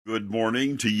Good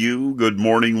morning to you. Good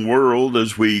morning, world,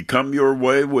 as we come your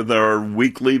way with our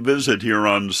weekly visit here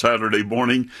on Saturday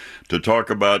morning to talk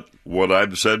about what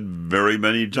I've said very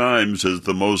many times is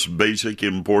the most basic,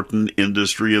 important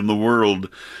industry in the world,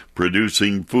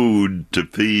 producing food to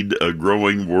feed a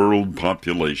growing world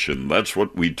population. That's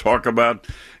what we talk about,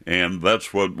 and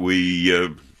that's what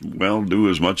we do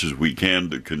as much as we can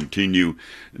to continue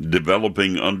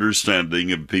developing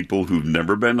understanding of people who've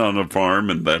never been on a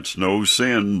farm, and that's no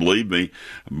sin, believe me,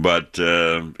 but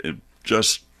it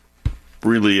just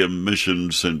really a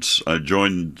mission since I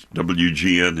joined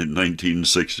WGN in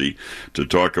 1960 to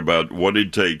talk about what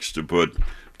it takes to put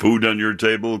food on your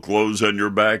table, clothes on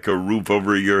your back, a roof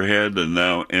over your head, and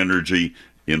now energy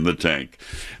in the tank.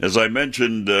 As I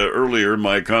mentioned earlier,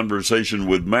 my conversation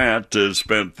with Matt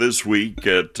spent this week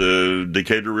at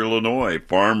Decatur, Illinois,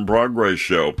 Farm Progress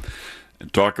Show.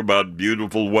 Talk about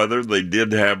beautiful weather. They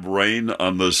did have rain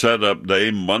on the setup day,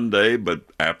 Monday, but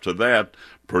after that,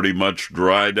 pretty much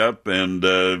dried up and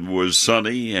was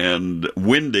sunny and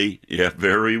windy. Yeah,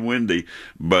 very windy,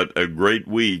 but a great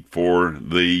week for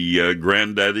the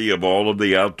granddaddy of all of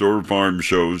the outdoor farm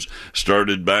shows.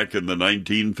 Started back in the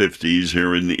 1950s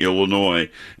here in Illinois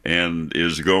and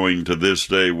is going to this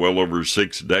day well over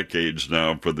 6 decades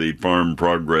now for the Farm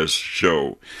Progress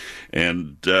Show.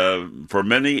 And for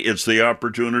many, it's the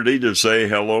opportunity to say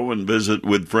hello and visit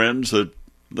with friends that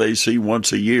they see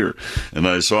once a year. And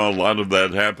I saw a lot of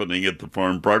that happening at the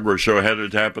Farm Progress Show. I had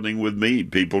it happening with me.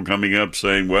 People coming up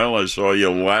saying, well, I saw you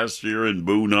last year in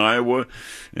Boone, Iowa,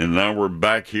 and now we're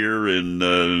back here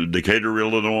in Decatur,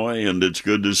 Illinois, and it's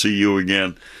good to see you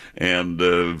again. And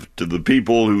to the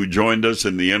people who joined us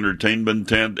in the entertainment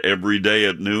tent every day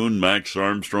at noon, Max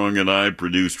Armstrong and I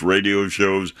produced radio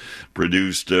shows,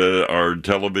 produced our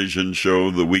television show,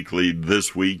 the weekly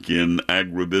This Week in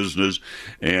Agribusiness,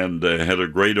 and had a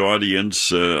great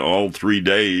audience all 3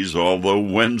 days, although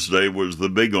Wednesday was the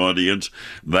big audience.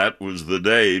 That was the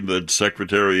day that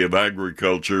Secretary of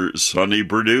Agriculture Sonny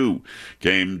Perdue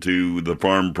came to the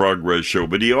Farm Progress Show.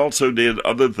 But he also did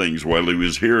other things while he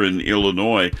was here in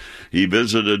Illinois. He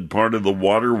visited part of the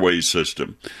waterway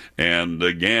system and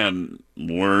again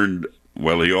learned,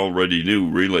 well, he already knew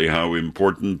really how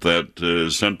important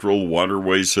that central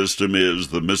waterway system is,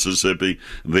 the Mississippi,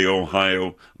 the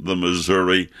Ohio, the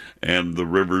Missouri, and the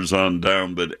rivers on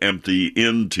down that empty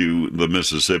into the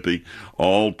Mississippi,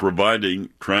 all providing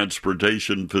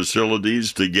transportation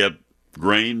facilities to get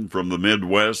grain from the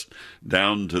Midwest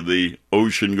down to the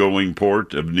ocean-going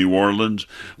port of New Orleans,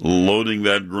 loading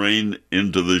that grain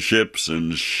into the ships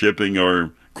and shipping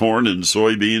our corn and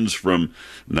soybeans from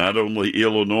not only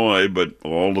Illinois, but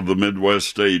all of the Midwest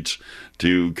states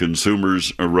to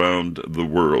consumers around the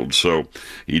world. So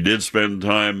he did spend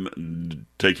time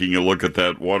taking a look at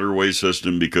that waterway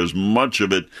system because much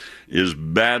of it is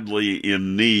badly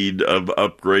in need of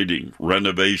upgrading,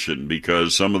 renovation,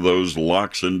 because some of those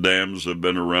locks and dams have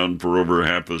been around for over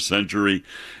half a century,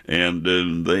 and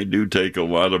they do take a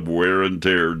lot of wear and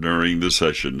tear during the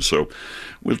session. So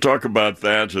we'll talk about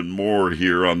that and more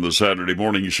here on the Saturday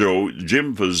morning show.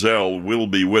 Jim Fizzell will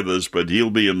be with us, but he'll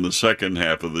be in the second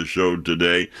half of the show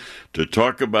today to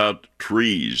talk about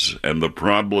trees and the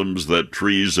problems that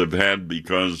trees have had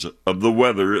because of the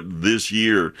weather this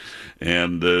year.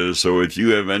 And so if you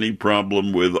have any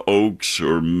problem with oaks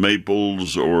or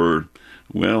maples or,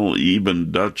 well,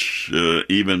 even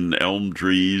even elm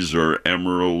trees or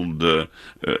emerald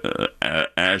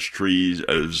ash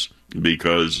trees,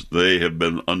 because they have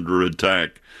been under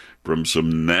attack from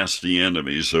some nasty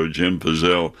enemies. So Jim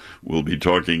Fizzell will be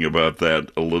talking about that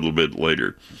a little bit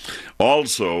later.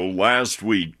 Also, last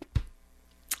week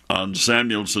on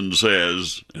Samuelson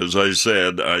Says, as I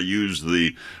said, I used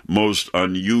the most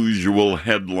unusual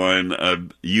headline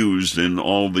I've used in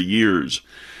all the years.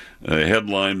 A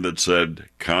headline that said,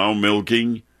 cow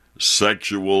milking,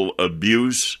 sexual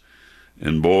abuse,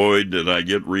 and boy, did I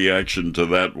get reaction to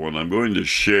that one. I'm going to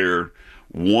share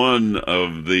one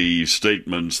of the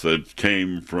statements that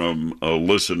came from a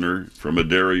listener, from a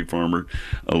dairy farmer,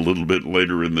 a little bit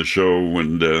later in the show,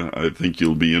 and I think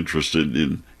you'll be interested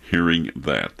in hearing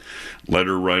that.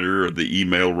 Letter writer, the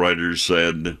email writer,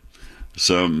 said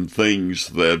some things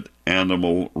that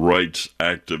animal rights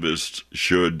activists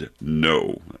should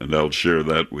know, and I'll share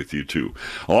that with you too.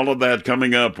 All of that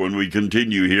coming up when we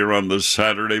continue here on the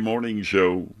Saturday morning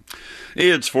show.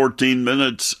 It's 14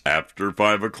 minutes after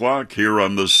 5 o'clock here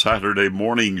on the Saturday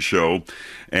morning show,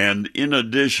 and in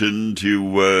addition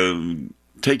to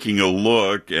taking a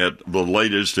look at the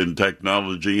latest in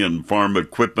technology and farm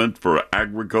equipment for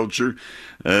agriculture,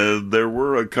 there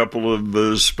were a couple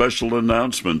of special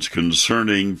announcements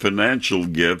concerning financial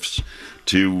gifts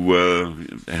to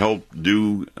help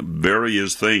do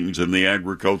various things in the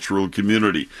agricultural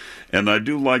community. And I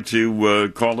do like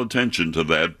to call attention to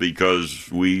that because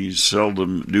we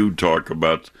seldom do talk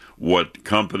about what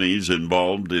companies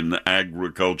involved in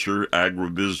agriculture,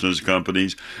 agribusiness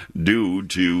companies, do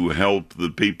to help the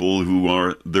people who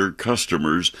are their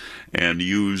customers and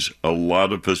use a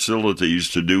lot of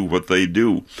facilities to do what they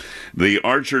do. The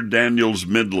Archer Daniels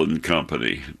Midland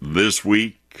Company this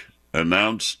week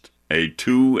announced a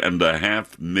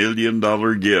 $2.5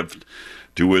 million gift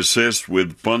to assist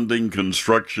with funding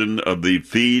construction of the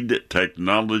Feed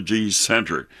Technology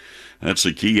Center. That's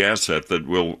a key asset that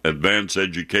will advance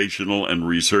educational and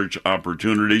research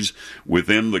opportunities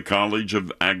within the College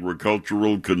of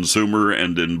Agricultural, Consumer,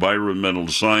 and Environmental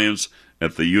Science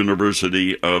at the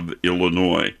University of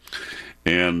Illinois.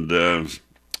 And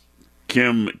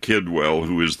Kim Kidwell,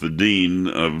 who is the dean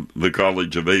of the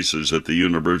College of ACES at the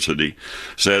university,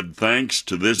 said, "Thanks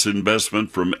to this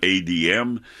investment from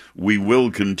ADM, we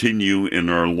will continue in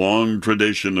our long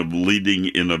tradition of leading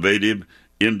innovative,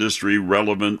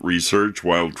 industry-relevant research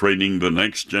while training the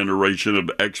next generation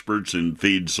of experts in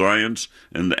feed science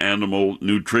and animal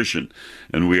nutrition.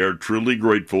 And we are truly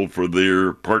grateful for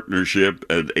their partnership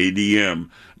at ADM,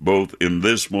 both in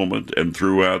this moment and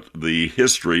throughout the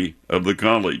history of the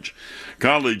college."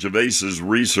 College of ACES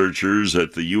researchers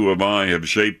at the U of I have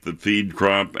shaped the feed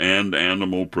crop and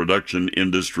animal production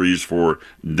industries for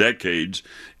decades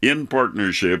in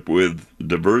partnership with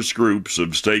diverse groups of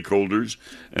stakeholders,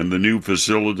 and the new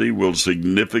facility will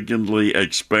significantly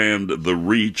expand the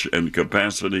reach and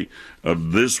capacity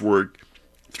of this work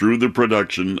through the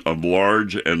production of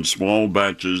large and small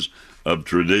batches of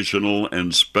traditional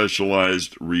and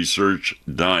specialized research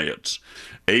diets.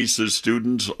 ACES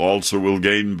students also will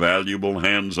gain valuable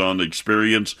hands-on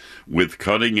experience with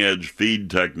cutting-edge feed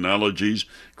technologies,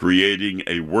 creating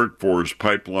a workforce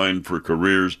pipeline for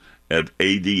careers at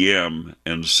ADM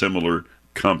and similar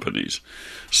companies.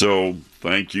 So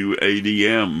thank you,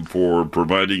 ADM, for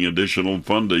providing additional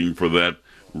funding for that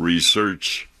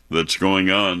research that's going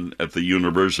on at the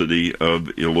University of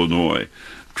Illinois.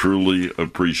 Truly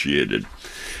appreciated.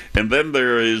 And then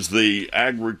there is the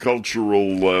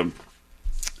agricultural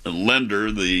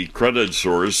lender, the credit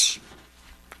source,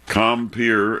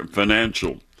 Compeer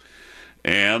Financial.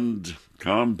 And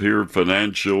Compeer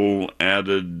Financial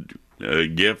added a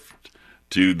gift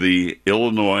to the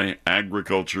Illinois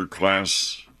agriculture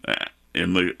class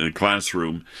in the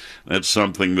classroom. That's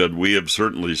something that we have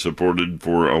certainly supported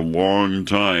for a long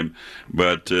time.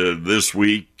 But this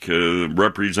week,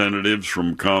 representatives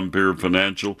from Compeer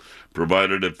Financial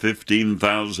provided a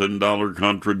 $15,000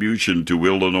 contribution to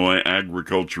Illinois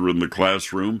agriculture in the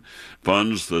classroom,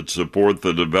 funds that support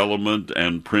the development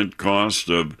and print cost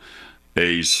of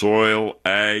a Soil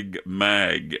Ag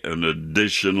Mag, an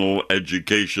additional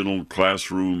educational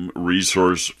classroom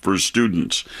resource for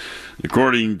students.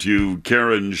 According to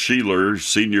Karen Sheeler,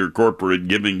 Senior Corporate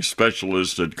Giving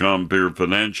Specialist at Compeer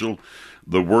Financial,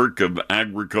 the work of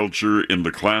agriculture in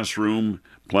the classroom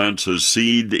plants a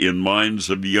seed in minds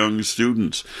of young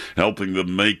students, helping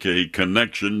them make a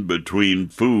connection between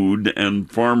food and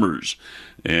farmers.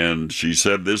 And she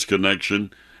said this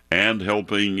connection and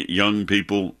helping young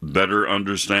people better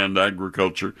understand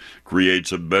agriculture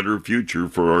creates a better future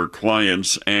for our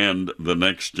clients and the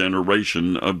next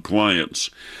generation of clients.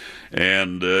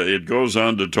 And it goes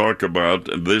on to talk about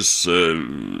this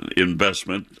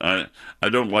investment. I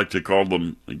don't like to call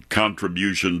them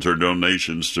contributions or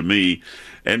donations. To me,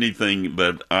 anything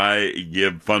that I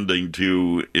give funding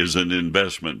to is an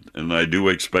investment, and I do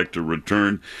expect a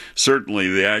return.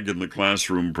 Certainly, the Ag in the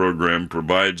Classroom program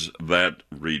provides that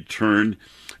return.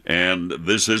 And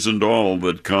this isn't all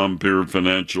that Compeer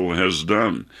Financial has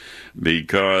done,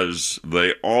 because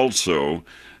they also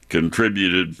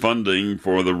contributed funding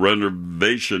for the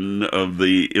renovation of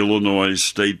the Illinois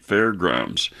State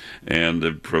Fairgrounds, and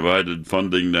have provided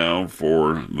funding now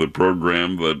for the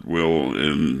program that will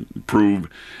improve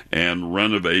and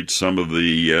renovate some of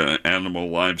the animal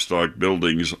livestock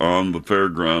buildings on the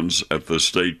fairgrounds at the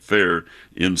State Fair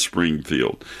in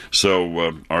Springfield.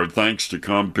 So our thanks to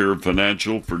Compeer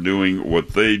Financial for doing what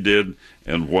they did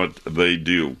and what they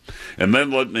do. And then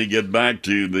let me get back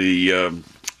to the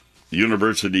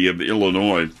University of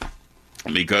Illinois,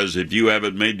 because if you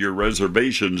haven't made your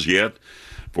reservations yet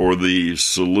for the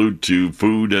Salute to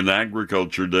Food and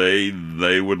Agriculture Day,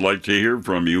 they would like to hear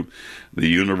from you. The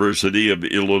University of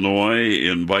Illinois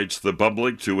invites the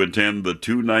public to attend the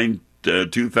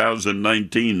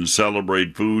 2019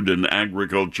 Celebrate Food and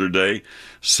Agriculture Day,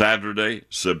 Saturday,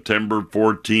 September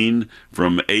 14,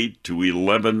 from 8 to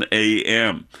 11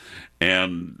 a.m.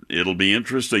 And it'll be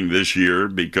interesting this year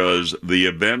because the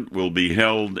event will be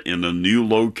held in a new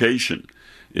location.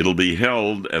 It'll be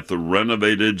held at the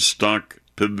renovated Stock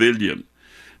Pavilion.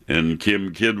 And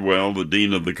Kim Kidwell, the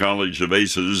Dean of the College of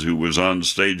Aces, who was on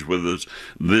stage with us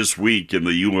this week in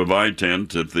the U of I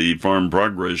tent at the Farm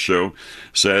Progress Show,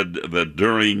 said that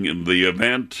during the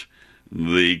event,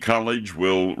 the college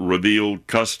will reveal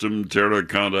custom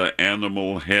terracotta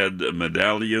animal head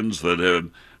medallions that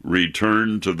have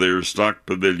returned to their Stock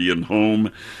Pavilion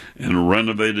home, and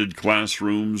renovated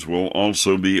classrooms will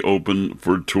also be open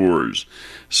for tours.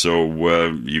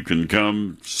 So you can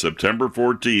come September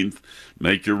 14th,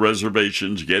 make your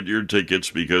reservations, get your tickets,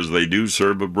 because they do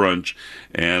serve a brunch,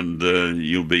 and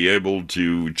you'll be able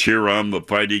to cheer on the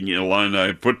Fighting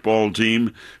Illini football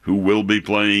team, who will be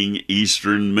playing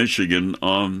Eastern Michigan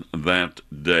on that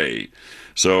day.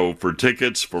 So for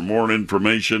tickets, for more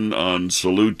information on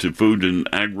Salute to Food and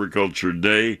Agriculture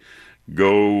Day,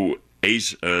 go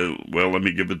let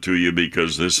me give it to you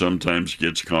because this sometimes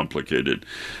gets complicated.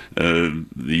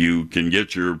 You can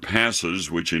get your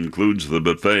passes, which includes the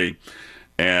buffet,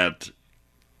 at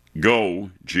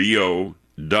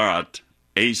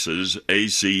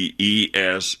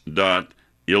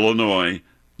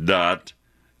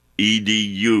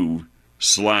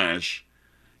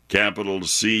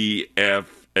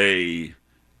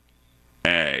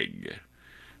Ag.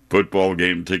 Football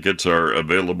game tickets are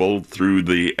available through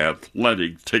the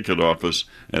athletic ticket office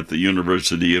at the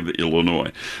University of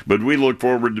Illinois. But we look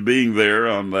forward to being there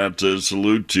on that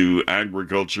Salute to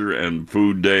Agriculture and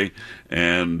Food Day,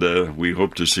 and we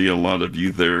hope to see a lot of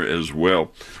you there as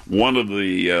well. One of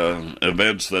the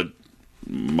events that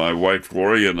my wife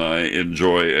Gloria and I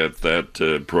enjoy at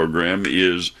that program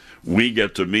is we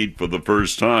get to meet for the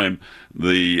first time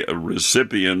the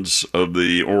recipients of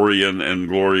the Orion and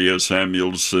Gloria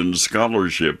Samuelson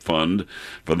Scholarship Fund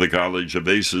for the College of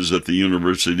Aces at the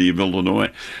University of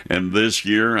Illinois. And this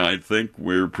year, I think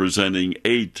we're presenting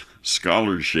 8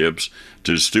 scholarships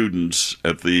to students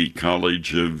at the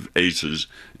College of Aces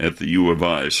at the U of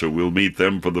I. So we'll meet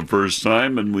them for the first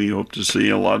time, and we hope to see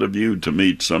a lot of you, to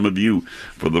meet some of you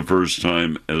for the first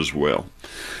time as well.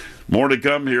 More to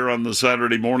come here on the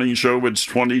Saturday morning show. It's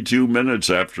 22 minutes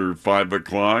after 5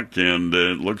 o'clock, and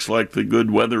it looks like the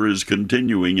good weather is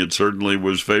continuing. It certainly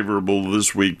was favorable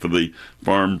this week for the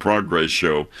Farm Progress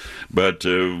Show. But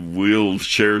we'll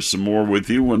share some more with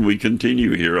you when we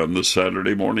continue here on the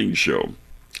Saturday morning show.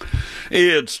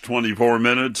 It's 24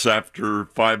 minutes after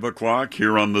 5 o'clock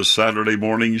here on the Saturday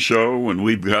morning show, and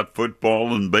we've got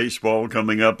football and baseball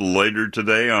coming up later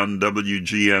today on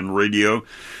WGN Radio.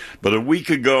 But a week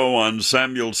ago on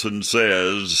Samuelson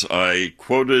Says, I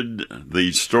quoted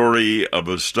the story of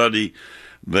a study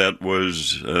that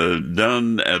was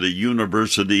done at a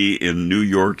university in New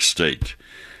York State.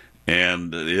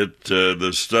 And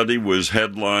the study was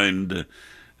headlined,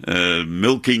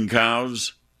 Milking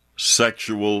Cows,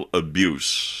 Sexual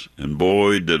Abuse. And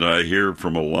boy, did I hear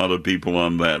from a lot of people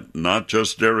on that, not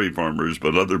just dairy farmers,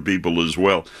 but other people as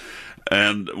well.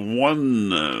 And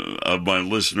one of my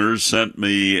listeners sent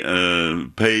me a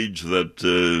page that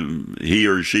he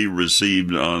or she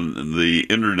received on the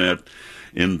internet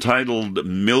entitled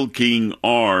Milking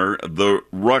R, the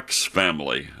Rux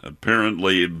Family,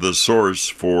 apparently the source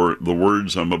for the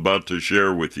words I'm about to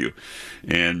share with you.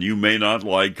 And you may not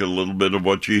like a little bit of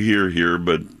what you hear here,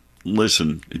 but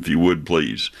listen, if you would,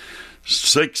 please.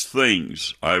 6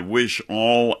 things I wish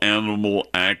all animal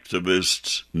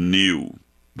activists knew.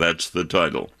 That's the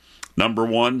title. Number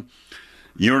 1,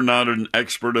 you're not an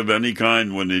expert of any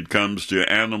kind when it comes to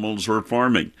animals or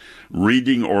farming.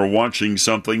 Reading or watching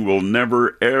something will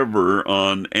never, ever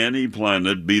on any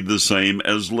planet be the same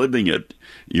as living it.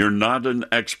 You're not an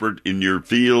expert in your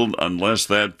field unless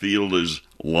that field is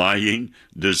lying,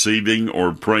 deceiving,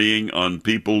 or preying on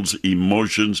people's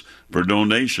emotions for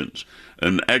donations.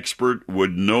 An expert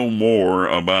would know more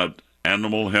about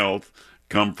animal health,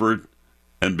 comfort,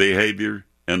 and behavior,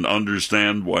 and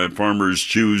understand why farmers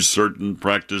choose certain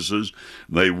practices.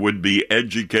 They would be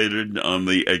educated on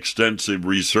the extensive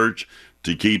research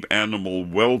to keep animal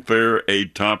welfare a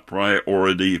top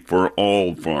priority for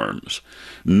all farms.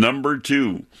 Number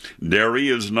 2, dairy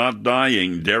is not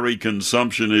dying. Dairy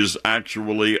consumption is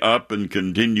actually up and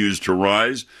continues to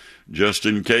rise. Just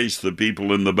in case the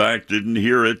people in the back didn't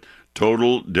hear it,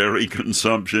 total dairy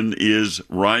consumption is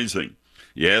rising.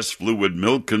 Yes, fluid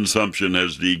milk consumption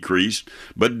has decreased,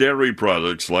 but dairy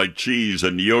products like cheese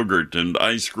and yogurt and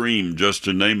ice cream, just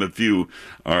to name a few,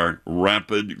 are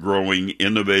rapid-growing,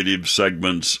 innovative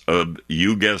segments of,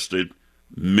 you guessed it,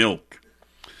 milk.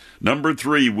 Number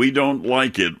 3, we don't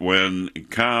like it when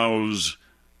cows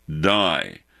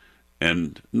die.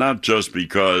 and not just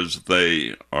because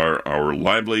they are our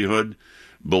livelihood.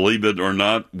 Believe it or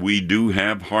not, we do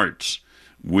have hearts.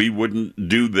 We wouldn't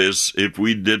do this if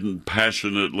we didn't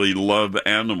passionately love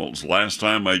animals. Last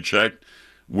time I checked,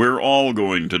 we're all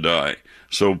going to die.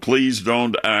 So please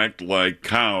don't act like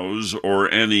cows or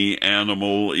any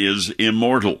animal is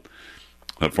immortal.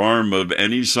 A farm of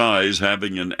any size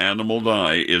having an animal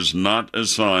die is not a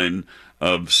sign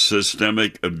of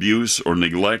systemic abuse or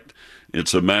neglect.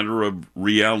 It's a matter of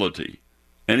reality.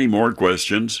 Any more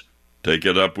questions? Take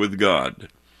it up with God.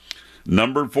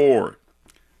 Number 4,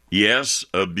 yes,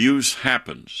 abuse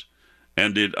happens,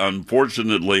 and it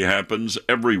unfortunately happens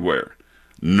everywhere.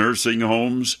 Nursing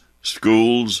homes,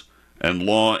 schools, and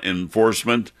law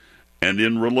enforcement, and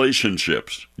in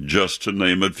relationships, just to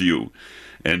name a few.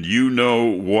 And you know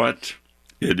what?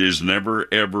 It is never,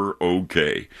 ever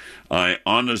okay. I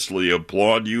honestly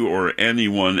applaud you or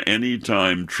anyone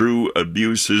anytime true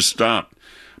abuse is stopped.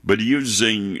 But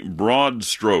using broad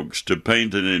strokes to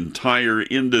paint an entire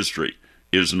industry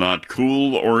is not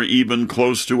cool or even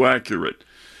close to accurate.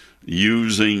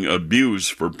 Using abuse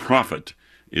for profit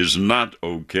is not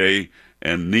okay,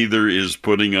 and neither is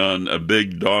putting on a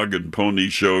big dog and pony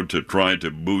show to try to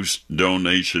boost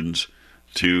donations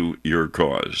to your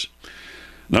cause.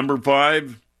 Number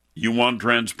 5, you want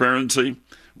transparency?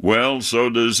 Well, so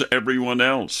does everyone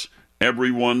else.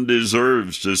 Everyone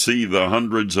deserves to see the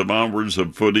hundreds of hours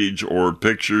of footage or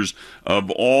pictures of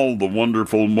all the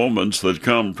wonderful moments that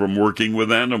come from working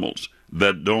with animals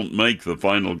that don't make the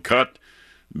final cut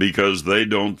because they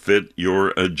don't fit your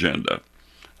agenda.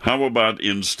 How about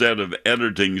instead of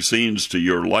editing scenes to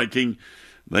your liking,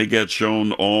 they get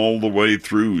shown all the way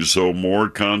through so more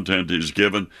content is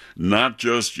given, not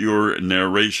just your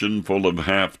narration full of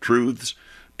half-truths.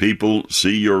 People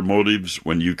see your motives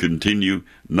when you continue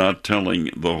not telling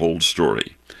the whole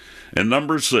story. And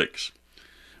number 6,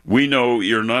 we know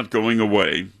you're not going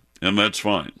away, and that's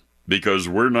fine, because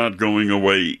we're not going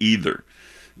away either.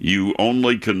 You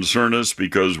only concern us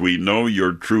because we know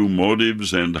your true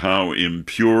motives and how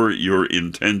impure your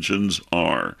intentions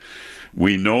are.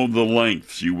 We know the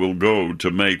lengths you will go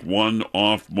to make one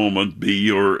off moment be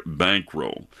your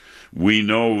bankroll. We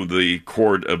know the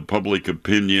court of public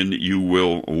opinion you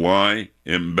will lie,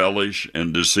 embellish,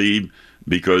 and deceive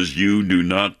because you do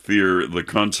not fear the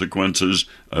consequences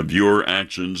of your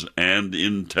actions, and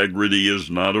integrity is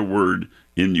not a word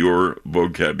in your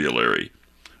vocabulary.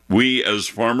 We as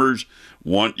farmers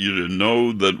want you to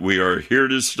know that we are here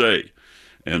to stay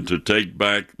and to take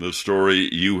back the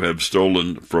story you have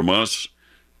stolen from us,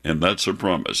 and that's a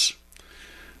promise.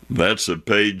 That's a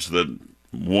page that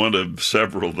one of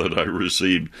several that I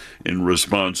received in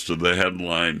response to the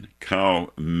headline,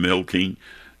 "Cow Milking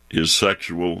is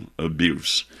Sexual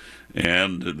Abuse."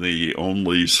 And the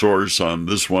only source on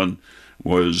this one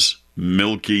was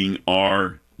Milking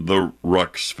R. the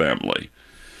Rux family.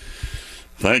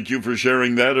 Thank you for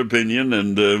sharing that opinion,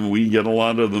 and we get a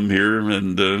lot of them here,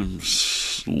 and a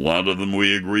lot of them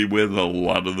we agree with, a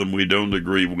lot of them we don't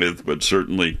agree with, but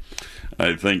certainly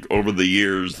I think over the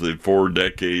years, the 5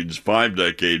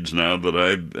 decades now that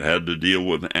I've had to deal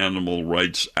with animal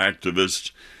rights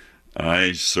activists,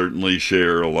 I certainly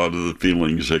share a lot of the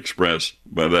feelings expressed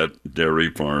by that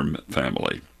dairy farm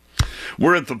family.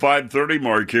 We're at the 5:30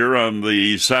 mark here on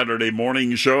the Saturday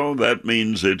morning show. That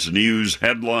means it's news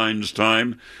headlines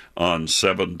time on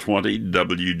 720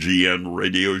 WGN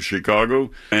Radio Chicago.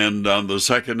 And on the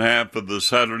second half of the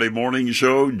Saturday morning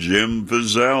show, Jim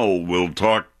Fizzell will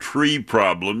talk tree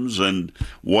problems and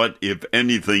what, if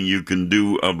anything, you can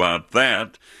do about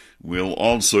that. We'll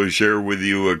also share with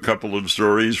you a couple of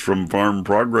stories from Farm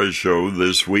Progress Show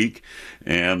this week,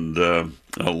 and a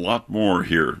lot more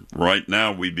here. Right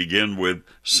now, we begin with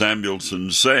Samuelson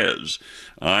Says.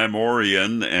 I'm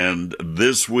Orion, and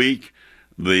this week,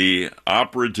 the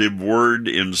operative word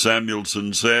in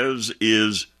Samuelson Says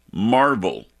is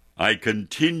marvel. I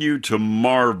continue to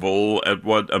marvel at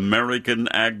what American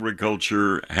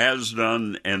agriculture has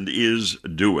done and is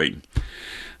doing.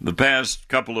 The past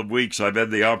couple of weeks, I've had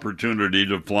the opportunity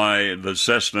to fly the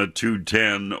Cessna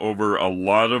 210 over a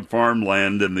lot of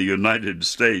farmland in the United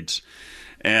States.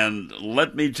 And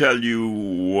let me tell you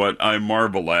what I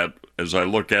marvel at as I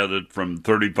look at it from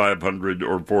 3,500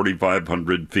 or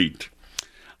 4,500 feet.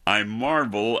 I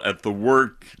marvel at the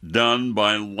work done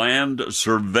by land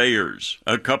surveyors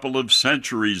a couple of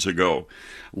centuries ago,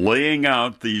 laying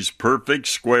out these perfect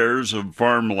squares of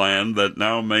farmland that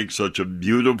now make such a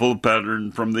beautiful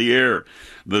pattern from the air.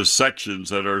 The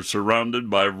sections that are surrounded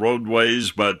by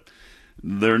roadways, but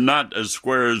they're not as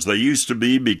square as they used to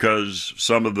be because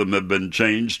some of them have been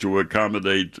changed to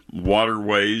accommodate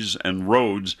waterways and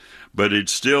roads, but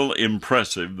it's still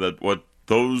impressive that what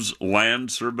those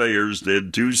land surveyors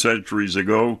did 2 centuries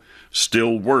ago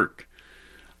still work.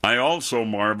 I also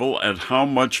marvel at how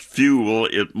much fuel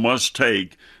it must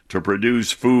take to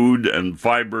produce food and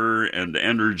fiber and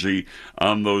energy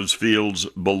on those fields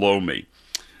below me.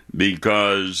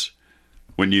 Because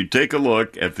when you take a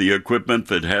look at the equipment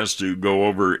that has to go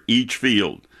over each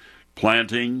field,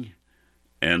 planting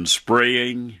and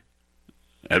spraying,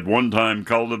 at one time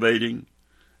cultivating,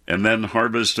 and then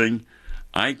harvesting,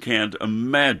 I can't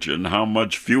imagine how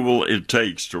much fuel it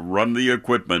takes to run the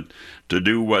equipment to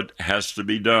do what has to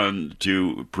be done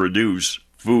to produce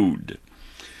food.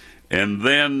 And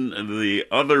then the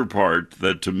other part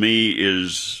that to me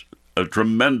is a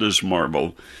tremendous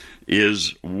marvel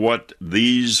is what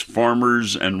these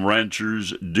farmers and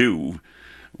ranchers do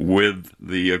with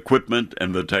the equipment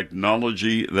and the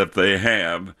technology that they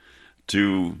have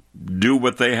to do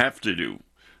what they have to do,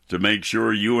 to make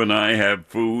sure you and I have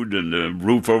food and a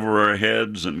roof over our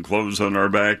heads and clothes on our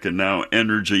back and now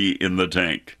energy in the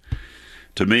tank.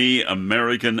 To me,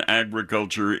 American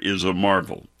agriculture is a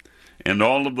marvel. And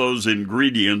all of those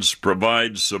ingredients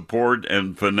provide support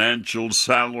and financial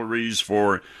salaries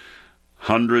for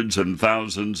hundreds and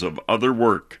thousands of other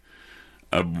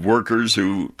workers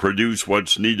who produce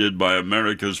what's needed by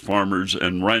America's farmers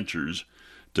and ranchers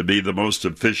to be the most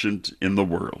efficient in the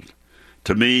world.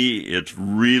 To me, it's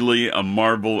really a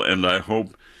marvel, and I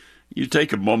hope you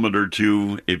take a moment or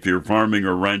two, if you're farming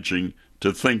or ranching,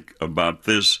 to think about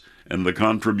this and the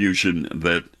contribution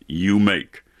that you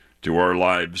make to our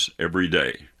lives every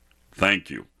day. Thank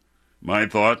you. My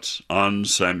thoughts on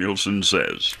Samuelson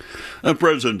Says. A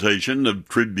presentation of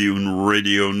Tribune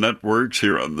Radio Networks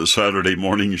here on the Saturday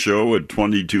Morning Show at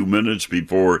 22 minutes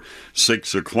before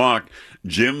 6 o'clock.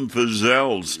 Jim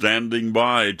Fizzell standing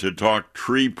by to talk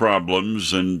tree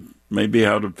problems and maybe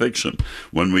how to fix them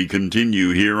when we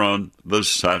continue here on the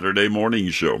Saturday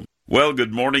Morning Show. Well,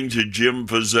 good morning to Jim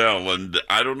Fizzell, and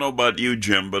I don't know about you,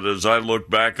 Jim, but as I look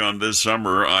back on this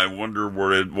summer, I wonder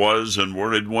where it was and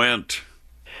where it went.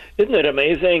 Isn't it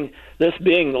amazing, this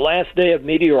being the last day of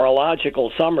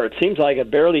meteorological summer? It seems like it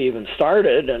barely even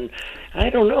started, and I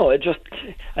don't know. I don't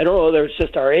know whether it's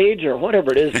just our age or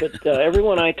whatever it is, but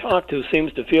everyone I talk to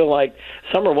seems to feel like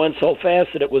summer went so fast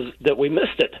that we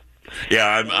missed it.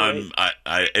 Yeah,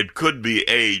 it could be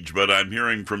age, but I'm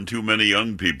hearing from too many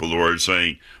young people who are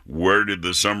saying, where did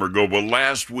the summer go? Well,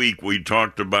 last week we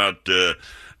talked about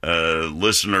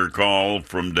listener call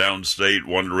from downstate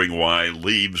wondering why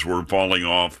leaves were falling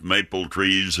off maple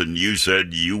trees, and you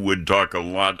said you would talk a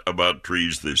lot about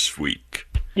trees this week.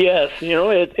 Yes,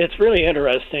 it's really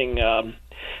interesting.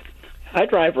 I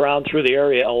drive around through the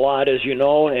area a lot, as you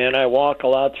know, and I walk a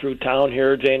lot through town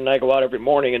here. Jane and I go out every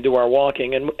morning and do our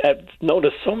walking, and I've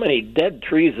noticed so many dead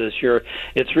trees this year.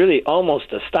 It's really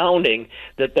almost astounding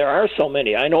that there are so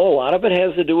many. I know a lot of it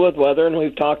has to do with weather, and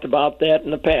we've talked about that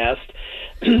in the past,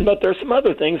 but there's some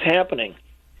other things happening.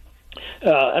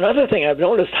 Another thing, I've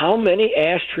noticed how many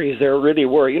ash trees there really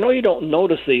were. You don't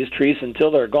notice these trees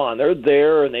until they're gone. They're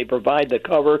there and they provide the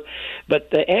cover, but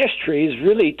the ash trees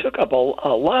really took up a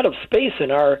lot of space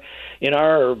in our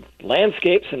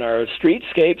landscapes and our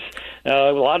streetscapes.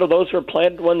 A lot of those were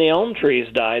planted when the elm trees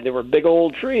died. They were big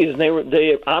old trees, and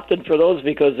they opted for those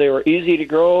because they were easy to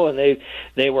grow and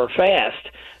they were fast.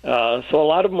 So a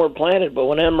lot of them were planted, but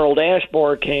when emerald ash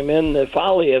borer came in, the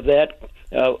folly of that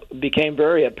became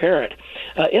very apparent.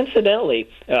 Incidentally,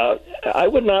 I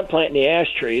would not plant any ash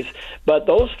trees, but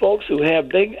those folks who have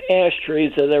big ash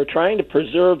trees that they're trying to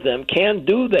preserve them can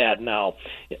do that now.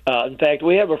 In fact,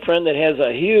 we have a friend that has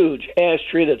a huge ash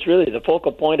tree that's really the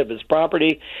focal point of his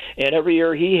property, and every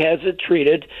year he has it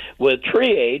treated with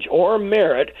TreeAge or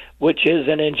Merit, which is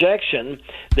an injection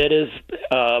that is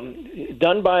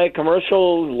done by a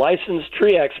commercial licensed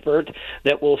tree expert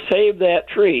that will save that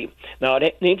tree. Now,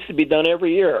 it needs to be done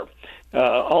every year.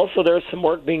 Also, there's some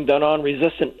work being done on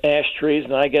resistant ash trees,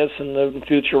 and I guess in the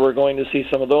future we're going to see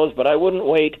some of those, but I wouldn't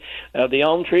wait. The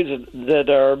elm trees that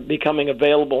are becoming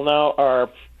available now are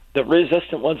the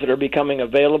resistant ones that are becoming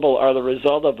available are the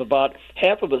result of about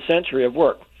half of a century of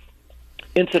work.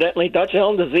 Incidentally, Dutch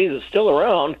elm disease is still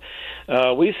around.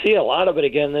 We see a lot of it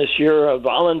again this year,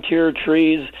 volunteer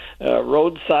trees,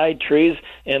 roadside trees,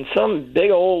 and some big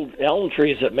old elm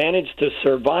trees that managed to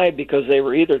survive because they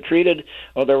were either treated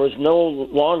or there was no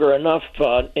longer enough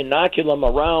inoculum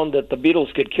around that the beetles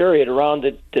could carry it around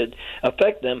to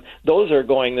affect them. Those are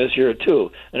going this year,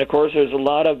 too. And, of course, there's a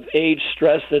lot of age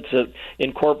stress that's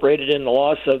incorporated in the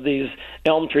loss of these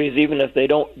elm trees, even if they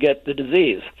don't get the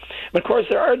disease. But, of course,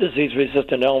 there are disease-resistant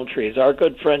disease-resistant elm trees. Our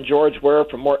good friend George Ware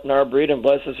from Morton Arboretum,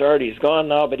 bless his heart, he's gone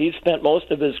now, but he spent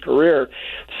most of his career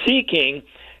seeking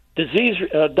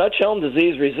Dutch elm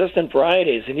disease-resistant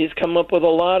varieties, and he's come up with a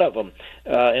lot of them.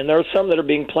 And there are some that are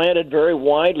being planted very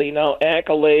widely now.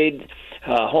 Accolade,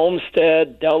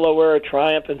 Homestead, Delaware,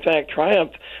 Triumph. In fact,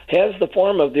 Triumph has the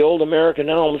form of the old American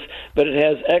elms, but it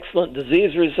has excellent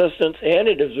disease resistance, and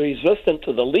it is resistant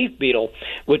to the leaf beetle,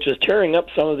 which is tearing up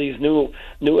some of these new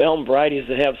elm varieties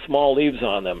that have small leaves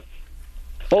on them.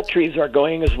 Oak trees are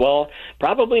going as well.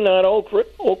 Probably not oak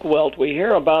wilt. We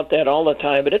hear about that all the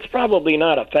time, but it's probably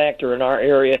not a factor in our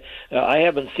area. I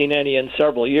haven't seen any in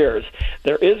several years.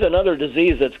 There is another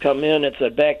disease that's come in. It's a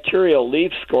bacterial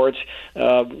leaf scorch,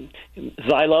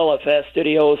 Xylella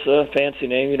fastidiosa, fancy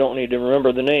name. You don't need to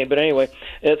remember the name. But anyway,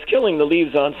 it's killing the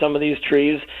leaves on some of these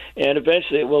trees, and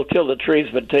eventually it will kill the trees,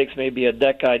 but it takes maybe a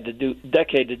decade to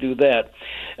do that.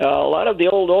 A lot of the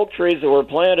old oak trees that were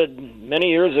planted many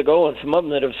years ago, and some of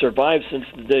them that have survived since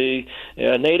the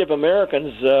Native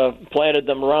Americans planted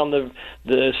them around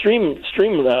the stream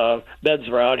beds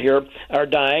around here, are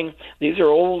dying. These are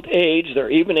old age. They're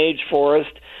even age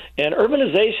forest. And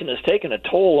urbanization has taken a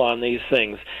toll on these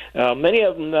things. Many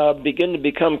of them begin to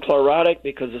become chlorotic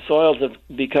because the soils have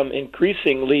become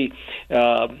increasingly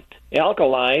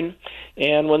alkaline.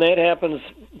 And when that happens,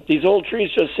 these old trees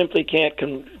just simply can't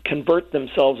convert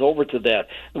themselves over to that.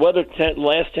 The weather the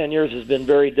last 10 years has been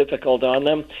very difficult on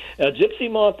them.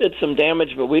 Gypsy moth did some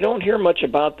damage, but we don't hear much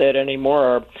about that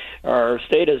anymore. Our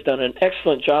state has done an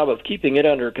excellent job of keeping it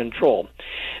under control.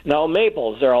 Now,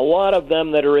 maples, there are a lot of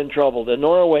them that are in trouble. The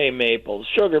Norway maples,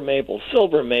 sugar maples,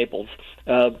 silver maples.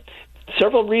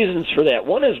 Several reasons for that.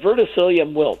 One is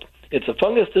verticillium wilt. It's a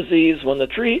fungus disease. When the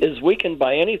tree is weakened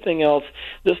by anything else,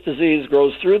 this disease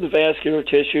grows through the vascular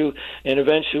tissue and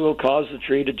eventually will cause the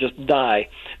tree to just die.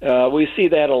 We see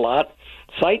that a lot.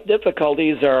 Site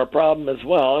difficulties are a problem as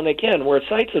well. And again, where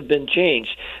sites have been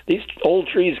changed, these old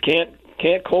trees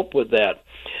can't cope with that.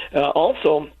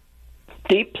 Also,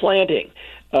 deep planting.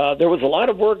 There was a lot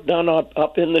of work done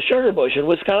up in the sugar bush in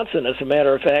Wisconsin, as a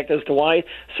matter of fact, as to why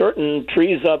certain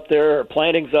trees up there or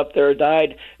plantings up there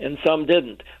died and some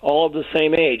didn't, all of the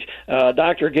same age.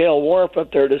 Dr. Gail Wharf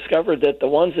up there discovered that the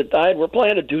ones that died were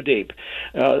planted too deep.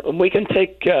 We can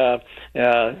take a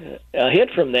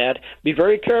hint from that. Be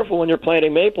very careful when you're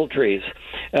planting maple trees.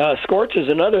 Scorch is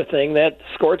another thing. That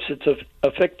scorch that's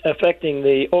affecting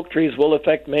the oak trees will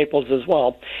affect maples as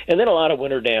well. And then a lot of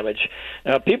winter damage.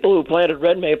 People who planted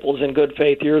red maples in good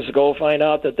faith years ago find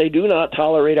out that they do not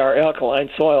tolerate our alkaline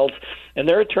soils, and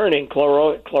they're turning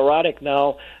chlorotic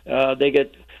now. They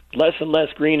get less and less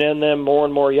green in them, more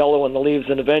and more yellow in the leaves,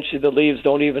 and eventually the leaves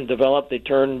don't even develop. They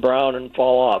turn brown and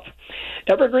fall off.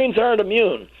 Evergreens aren't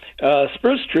immune.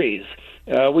 Spruce trees.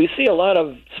 We see a lot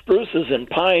of spruces and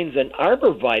pines and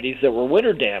arborvitaes that were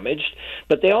winter damaged,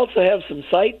 but they also have some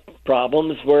site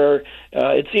problems where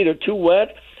it's either too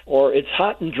wet or it's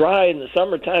hot and dry in the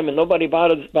summertime and nobody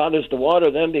bothers to water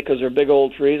them because they're big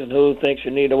old trees and who thinks you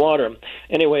need to water them.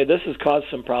 Anyway, this has caused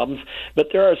some problems, but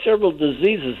there are several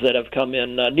diseases that have come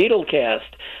in. Needle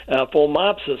cast,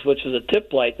 Phomopsis, which is a tip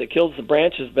blight that kills the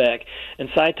branches back, and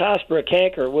Cytospora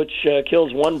canker, which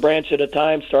kills one branch at a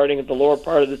time, starting at the lower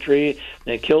part of the tree,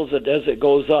 and kills it as it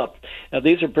goes up. Now,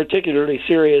 these are particularly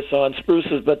serious on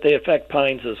spruces, but they affect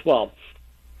pines as well.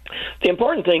 The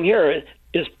important thing here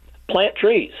is plant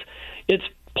trees. It's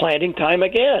planting time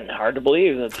again. Hard to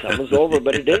believe that summer's over,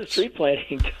 but it is tree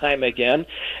planting time again.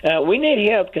 We need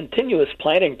to have continuous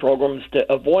planting programs to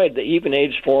avoid the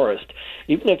even-aged forest.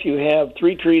 Even if you have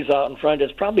 3 trees out in front,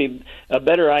 it's probably a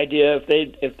better idea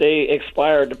if they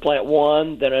expire to plant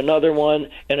one, then another one,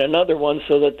 and another one,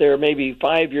 so that they're maybe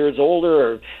 5 years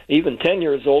older or even 10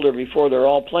 years older before they're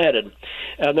all planted.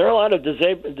 There are a lot of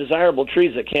desirable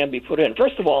trees that can be put in.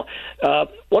 First of all,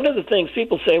 one of the things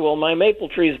people say, well, my maple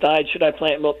trees died, should I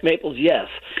plant maples? Yes.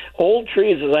 Old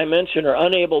trees, as I mentioned, are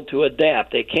unable to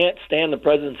adapt. They can't stand the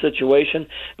present situation,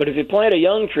 but if you plant a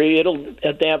young tree, it'll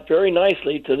adapt very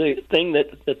nicely to the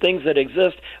things that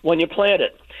exist when you plant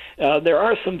it. There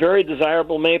are some very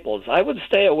desirable maples. I would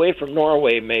stay away from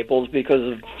Norway maples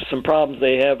because of some problems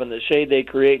they have and the shade they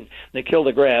create, and they kill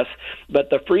the grass. But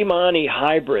the Fremani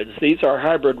hybrids, these are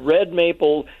hybrid red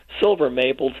maple, silver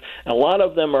maples. A lot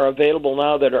of them are available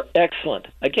now that are excellent.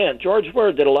 Again, George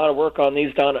Ware did a lot of work on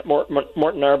these down at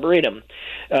Morton Arboretum.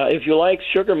 If you like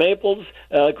sugar maples,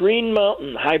 Green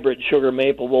Mountain hybrid sugar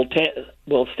maple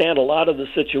will stand a lot of the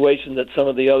situation that some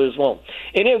of the others won't.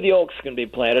 Any of the oaks can be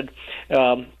planted.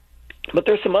 But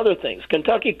there's some other things.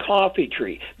 Kentucky coffee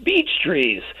tree, beech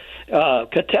trees,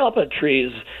 catalpa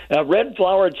trees,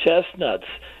 red-flowered chestnuts,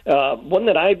 One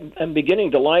that I am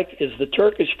beginning to like is the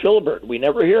Turkish filbert. We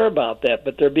never hear about that,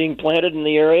 but they're being planted in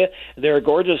the area. They're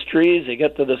gorgeous trees. They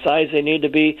get to the size they need to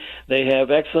be. They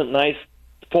have excellent, nice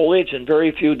foliage and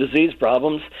very few disease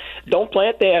problems. Don't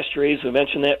plant the ash trees. We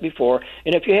mentioned that before.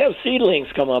 And if you have seedlings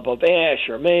come up of ash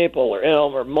or maple or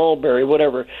elm or mulberry,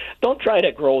 whatever, don't try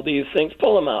to grow these things.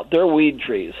 Pull them out. They're weed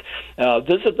trees.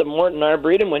 Visit the Morton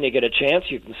Arboretum when you get a chance.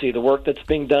 You can see the work that's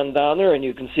being done down there, and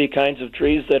you can see kinds of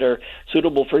trees that are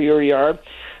suitable for your yard.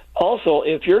 Also,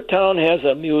 if your town has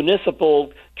a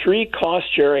municipal tree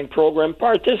cost-sharing program,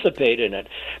 participate in it.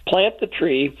 Plant the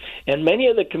tree, and many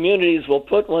of the communities will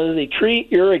put one of the tree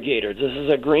irrigators. This is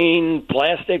a green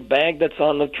plastic bag that's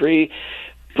on the tree.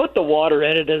 Put the water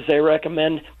in it as they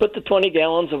recommend. Put the 20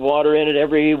 gallons of water in it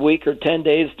every week or 10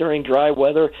 days during dry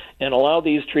weather and allow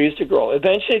these trees to grow.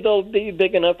 Eventually, they'll be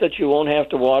big enough that you won't have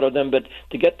to water them, but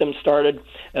to get them started,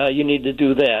 you need to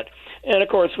do that. And, of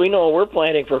course, we know we're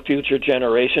planting for future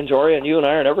generations. Orion, you and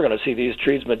I are never going to see these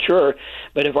trees mature.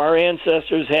 But if our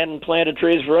ancestors hadn't planted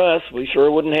trees for us, we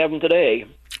sure wouldn't have them today.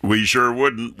 We sure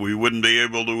wouldn't. We wouldn't be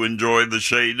able to enjoy the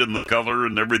shade and the color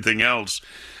and everything else.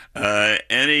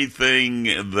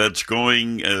 Anything that's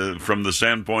going from the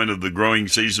standpoint of the growing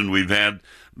season we've had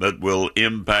that will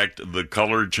impact the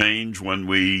color change when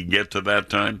we get to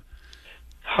that time?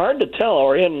 Hard to tell,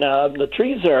 Orion. The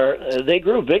trees they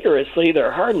grew vigorously.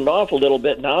 They're hardened off a little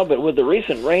bit now, but with the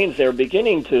recent rains, they're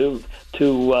beginning to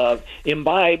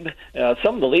imbibe.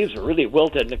 Some of the leaves are really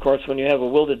wilted, and of course, when you have a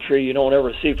wilted tree, you don't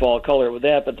ever see fall color with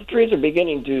that. But the trees are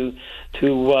beginning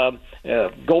to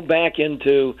go back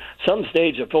into some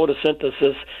stage of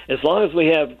photosynthesis. As long as we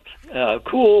have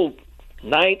cool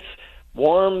nights,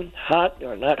 warm, hot,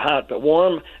 or not hot, but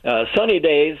warm, sunny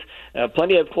days,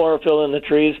 plenty of chlorophyll in the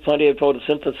trees, plenty of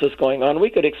photosynthesis going on, we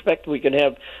could expect we could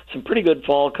have some pretty good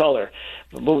fall color.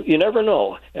 But you never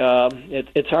know.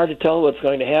 It's hard to tell what's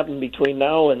going to happen between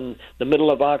now and the middle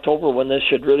of October when this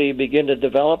should really begin to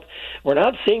develop. We're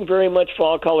not seeing very much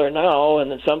fall color now,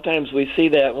 and sometimes we see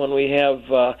that when we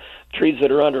have trees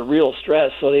that are under real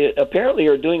stress. So they apparently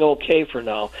are doing okay for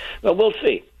now. But we'll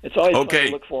see. It's always fun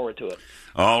to look forward to it.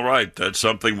 All right, that's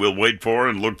something we'll wait for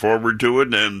and look forward to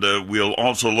it, and we'll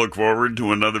also look forward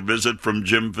to another visit from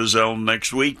Jim Fizzell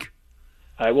next week.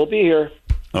 I will be here.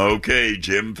 Okay,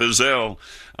 Jim Fizzell,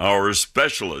 our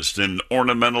specialist in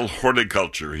ornamental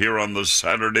horticulture here on the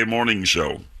Saturday Morning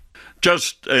Show.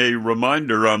 Just a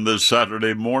reminder on this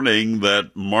Saturday morning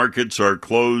that markets are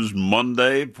closed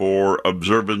Monday for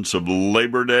observance of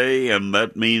Labor Day, and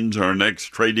that means our next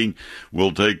trading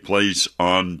will take place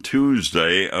on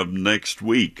Tuesday of next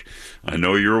week. I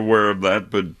know you're aware of that,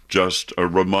 but just a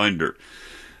reminder.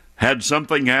 Had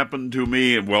something happened to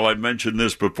me, well, I mentioned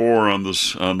this before on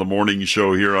the morning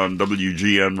show here on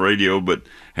WGN Radio, but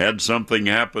had something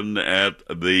happen at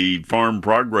the Farm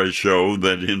Progress Show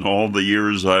that in all the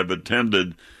years I've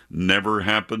attended never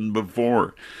happened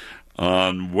before.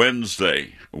 On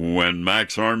Wednesday, when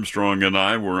Max Armstrong and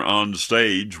I were on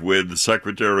stage with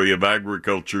Secretary of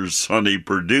Agriculture Sonny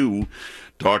Perdue,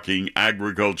 talking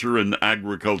agriculture and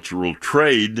agricultural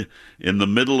trade, in the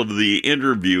middle of the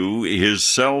interview, his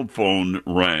cell phone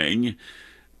rang,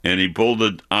 and he pulled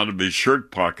it out of his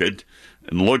shirt pocket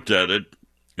and looked at it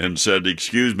and said,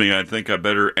 "Excuse me, I think I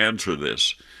better answer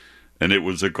this." And it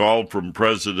was a call from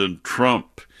President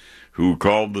Trump, who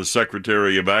called the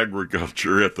Secretary of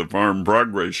Agriculture at the Farm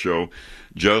Progress Show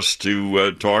just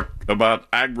to talk about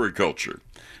agriculture.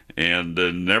 And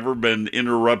never been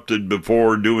interrupted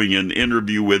before doing an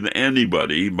interview with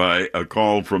anybody by a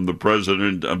call from the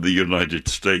President of the United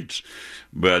States.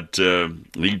 But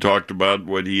he talked about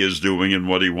what he is doing and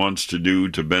what he wants to do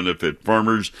to benefit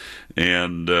farmers,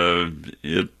 and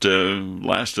it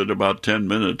lasted about 10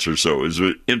 minutes or so. It was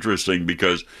interesting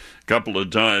because a couple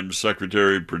of times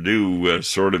Secretary Perdue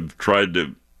sort of tried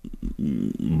to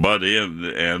butt in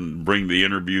and bring the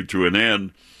interview to an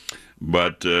end,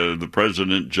 but the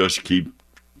president just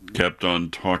kept on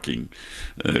talking.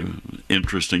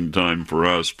 Interesting time for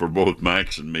us, for both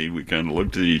Max and me. We kind of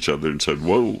looked at each other and said,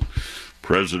 whoa,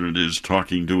 president is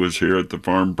talking to us here at the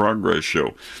Farm Progress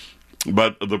Show.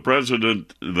 But the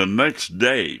president, the next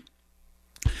day,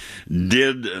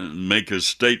 did make a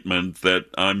statement that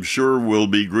I'm sure will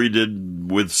be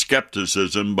greeted with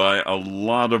skepticism by a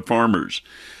lot of farmers,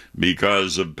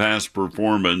 because of past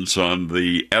performance on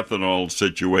the ethanol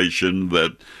situation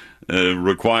that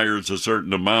requires a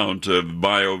certain amount of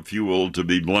biofuel to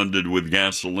be blended with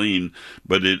gasoline,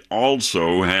 but it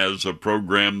also has a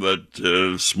program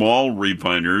that small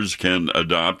refiners can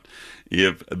adopt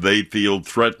if they feel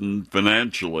threatened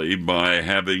financially by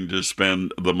having to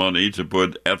spend the money to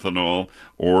put ethanol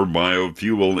or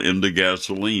biofuel into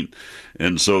gasoline.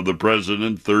 And so the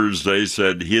president Thursday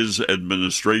said his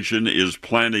administration is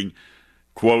planning,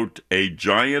 quote, a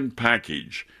giant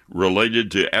package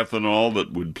related to ethanol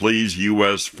that would please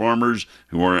U.S. farmers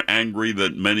who are angry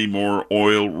that many more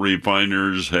oil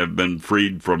refiners have been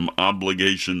freed from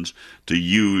obligations to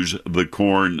use the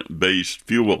corn-based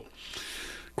fuel.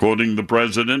 Quoting the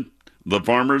president, the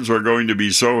farmers are going to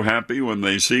be so happy when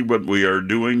they see what we are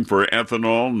doing for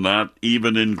ethanol, not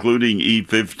even including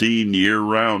E15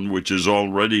 year-round, which is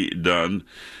already done.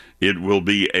 It will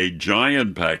be a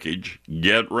giant package.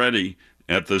 Get ready.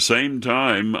 At the same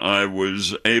time, I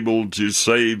was able to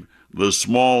save the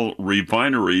small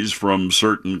refineries from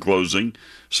certain closing,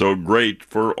 so great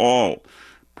for all.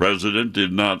 President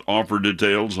did not offer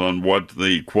details on what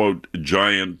the, quote,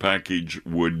 giant package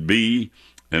would be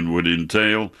and would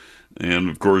entail. And,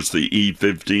 of course, the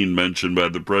E15 mentioned by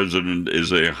the president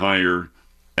is a higher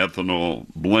ethanol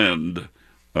blend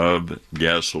of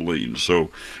gasoline. So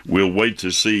we'll wait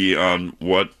to see on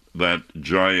what that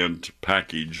giant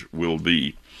package will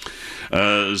be.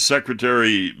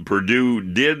 Secretary Perdue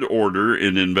did order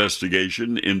an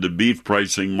investigation into beef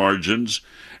pricing margins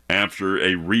after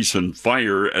a recent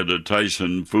fire at a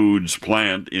Tyson Foods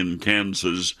plant in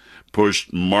Kansas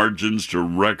pushed margins to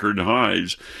record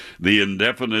highs. The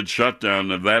indefinite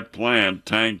shutdown of that plant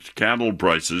tanked cattle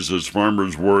prices as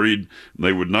farmers worried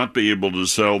they would not be able to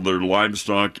sell their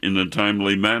livestock in a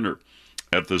timely manner.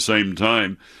 At the same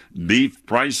time, beef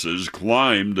prices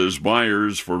climbed as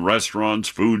buyers for restaurants,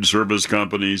 food service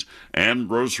companies, and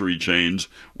grocery chains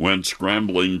went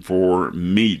scrambling for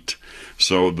meat.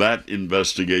 So that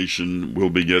investigation will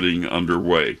be getting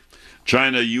underway.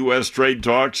 China-U.S. trade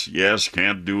talks. Yes,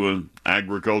 can't do an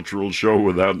agricultural show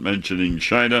without mentioning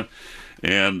China.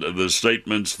 And the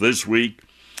statements this week,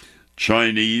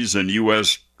 Chinese and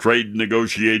U.S. trade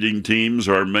negotiating teams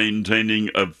are maintaining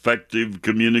effective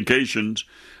communications.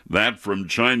 That from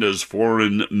China's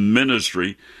foreign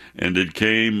ministry, and it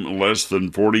came less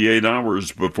than 48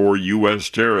 hours before U.S.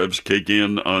 tariffs kick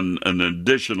in on an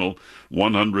additional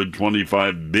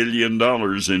 $125 billion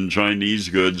in Chinese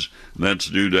goods. That's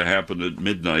due to happen at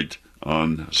midnight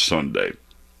on Sunday.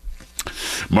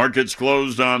 Markets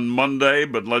closed on Monday,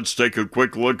 but let's take a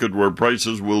quick look at where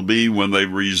prices will be when they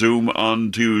resume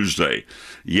on Tuesday.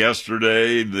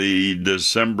 Yesterday, the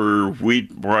December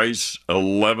wheat price,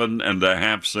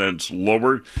 11.5 cents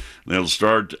lower. They'll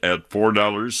start at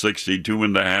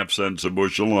 $4.62.5 a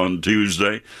bushel on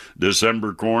Tuesday.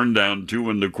 December corn down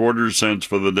 2.25 cents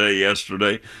for the day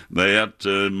yesterday. That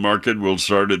market will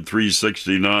start at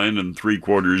 $3.69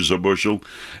 3/4 a bushel.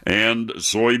 And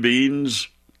soybeans,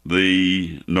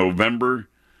 the November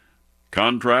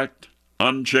contract,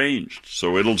 unchanged.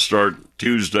 So it'll start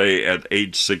Tuesday at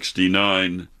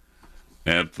 $8.69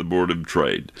 at the Board of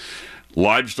Trade.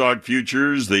 Livestock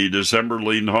futures, the December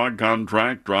lean hog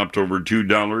contract dropped over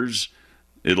 $2.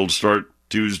 It'll start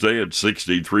Tuesday at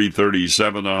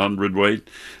 $63.37 a hundredweight.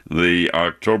 The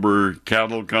October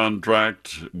cattle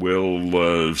contract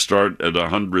will start at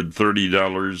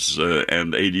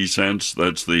 $130.80.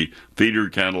 That's the feeder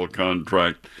cattle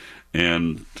contract,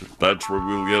 and that's where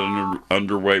we'll get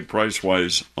underway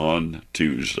price-wise on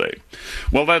Tuesday.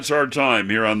 Well, that's our time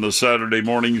here on the Saturday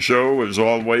Morning Show. As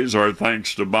always, our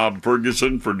thanks to Bob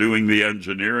Ferguson for doing the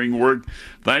engineering work.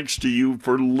 Thanks to you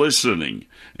for listening,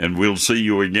 and we'll see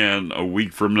you again a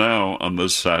week from now on the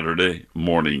Saturday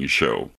Morning Show.